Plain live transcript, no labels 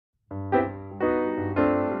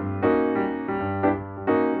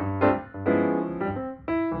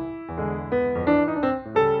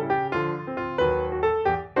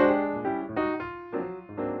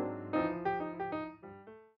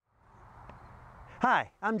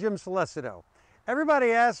Hi, I'm Jim Solesito.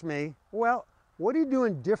 Everybody asks me, well, what are you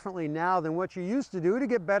doing differently now than what you used to do to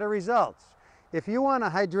get better results? If you want a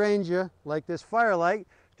hydrangea like this Firelight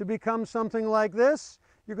to become something like this,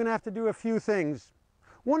 you're going to have to do a few things.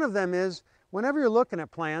 One of them is, whenever you're looking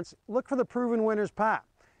at plants, look for the Proven Winners pot.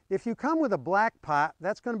 If you come with a black pot,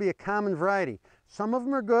 that's going to be a common variety. Some of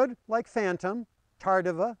them are good, like Phantom,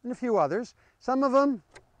 Tardiva, and a few others. Some of them,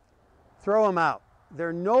 throw them out.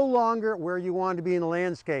 They're no longer where you want to be in the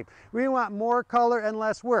landscape. We want more color and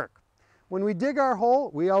less work. When we dig our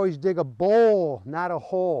hole, we always dig a bowl, not a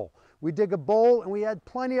hole. We dig a bowl and we add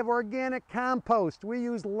plenty of organic compost. We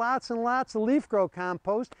use lots and lots of leaf grow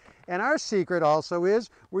compost. And our secret also is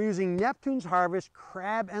we're using Neptune's Harvest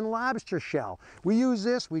crab and lobster shell. We use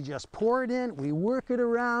this, we just pour it in, we work it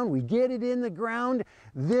around, we get it in the ground.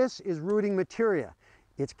 This is rooting materia.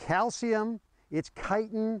 It's calcium, it's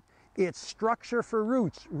chitin, it's structure for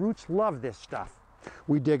roots. Roots love this stuff.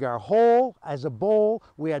 We dig our hole as a bowl.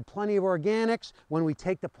 We add plenty of organics. When we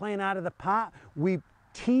take the plant out of the pot, we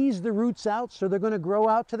tease the roots out so they're going to grow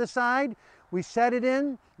out to the side. We set it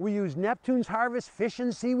in. We use Neptune's Harvest Fish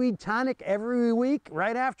and Seaweed Tonic every week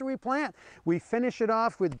right after we plant. We finish it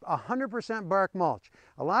off with 100% bark mulch.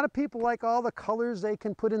 A lot of people like all the colors they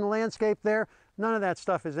can put in the landscape there. None of that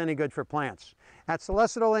stuff is any good for plants. At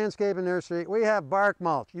Solesito Landscape and Nursery, we have bark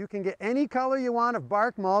mulch. You can get any color you want of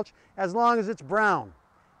bark mulch as long as it's brown.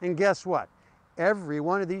 And guess what? Every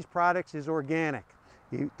one of these products is organic.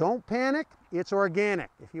 You don't panic, it's organic.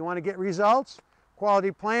 If you want to get results,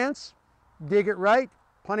 quality plants, dig it right,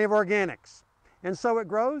 plenty of organics. And so it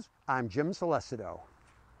grows. I'm Jim Solesito.